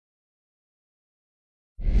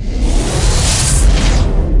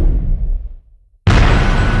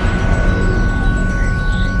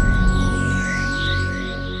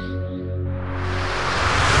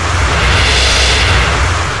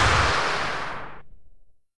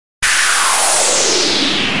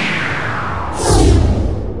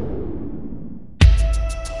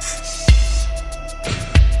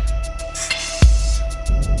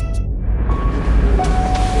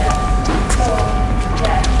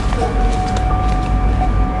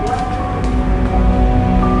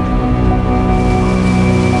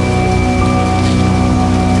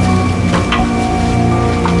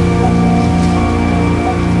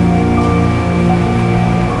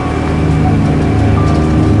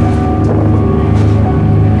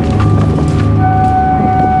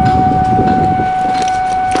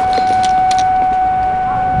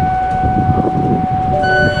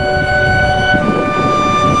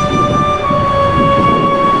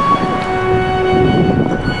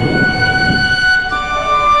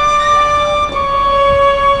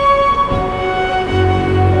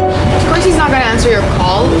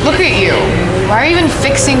Why are you even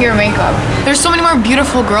fixing your makeup? There's so many more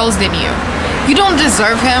beautiful girls than you. You don't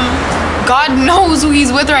deserve him. God knows who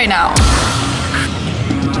he's with right now.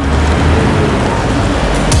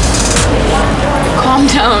 Calm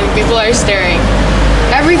down, people are staring.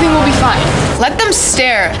 Everything will be fine. Let them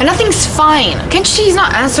stare, and nothing's fine. Can't you see he's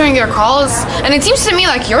not answering your calls? And it seems to me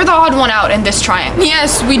like you're the odd one out in this triangle.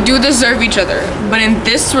 Yes, we do deserve each other, but in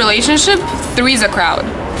this relationship, three's a crowd.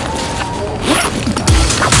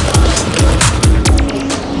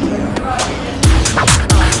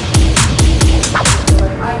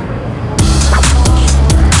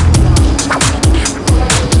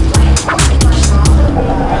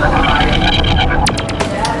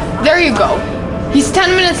 There you go. He's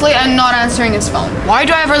 10 minutes late and not answering his phone. Why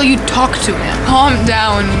do I ever let you talk to him? Calm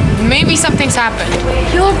down. Maybe something's happened.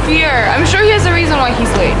 He'll appear. I'm sure he has a reason why he's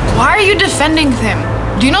late. Why are you defending him?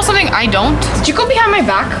 Do you know something I don't? Did you go behind my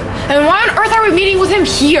back? And why on earth are we meeting with him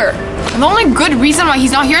here? And the only good reason why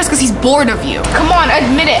he's not here is because he's bored of you. Come on,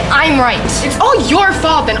 admit it. I'm right. It's all your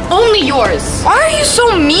fault and only yours. Why are you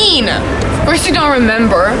so mean? Of course you don't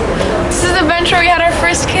remember. This is the bench where we had our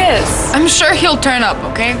first kiss. I'm sure he'll turn up,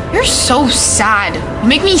 okay? You're so sad. You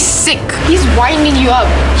make me sick. He's winding you up.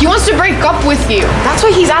 He wants to break up with you. That's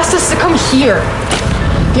why he's asked us to come here.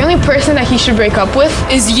 The only person that he should break up with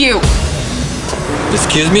is you.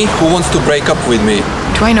 Excuse me? Who wants to break up with me?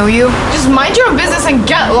 Do I know you? Just mind your own business and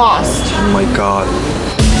get lost. Oh my god.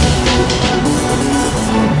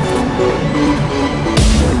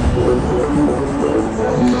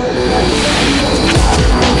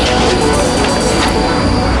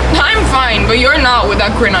 I'm fine, but you're not with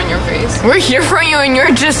that grin on your face. We're here for you and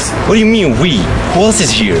you're just... What do you mean we? Who else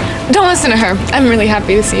is here? Don't listen to her. I'm really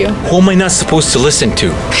happy to see you. Who am I not supposed to listen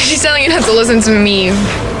to? She's telling you not to listen to me,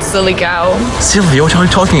 silly cow. Sylvia, what are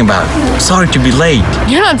you talking about? Sorry to be late.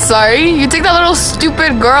 You're not sorry. You take that little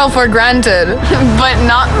stupid girl for granted. But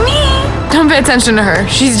not me. Don't pay attention to her.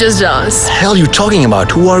 She's just jealous. The hell are you talking about?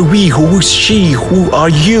 Who are we? Who is she? Who are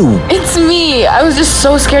you? It's me. I was just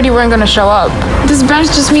so scared you weren't gonna show up. This bench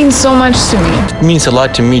just means so much to me. It means a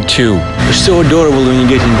lot to me too. You're so adorable when you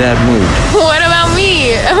get in that mood. What about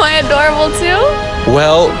me? Am I adorable too?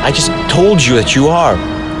 Well, I just told you that you are.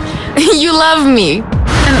 You love me.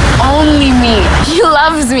 And only me. He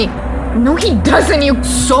loves me. No, he doesn't. You're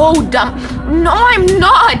so dumb. No, I'm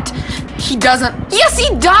not. He doesn't. Yes,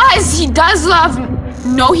 he does. He does love me.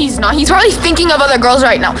 No, he's not. He's probably thinking of other girls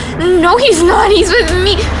right now. No, he's not. He's with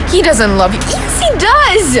me. He doesn't love you. Yes, he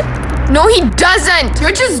does. No, he doesn't.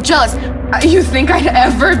 You're just jealous. You think I'd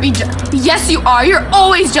ever be jealous? Yes, you are. You're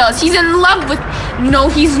always jealous. He's in love with... No,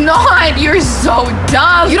 he's not. You're so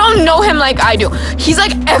dumb. You don't know him like I do. He's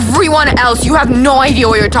like everyone else. You have no idea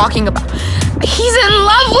what you're talking about. He's in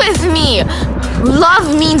love with me.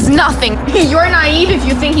 Love means nothing. You're naive if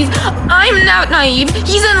you think I'm not naive.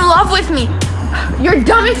 He's in love with me. You're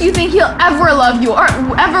dumb if you think he'll ever love you or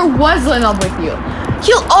ever was in love with you.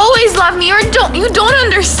 He'll always love me or you don't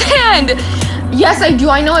understand. Yes, I do.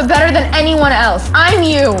 I know it better than anyone else. I'm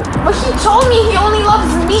you. But he told me he only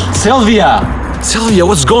loves me. Sylvia! Sylvia,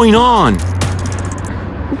 what's going on?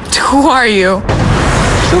 Who are you?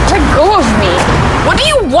 Let go of me. What do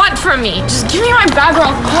you want from me? Just give me my bag or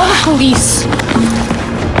I'll call the police.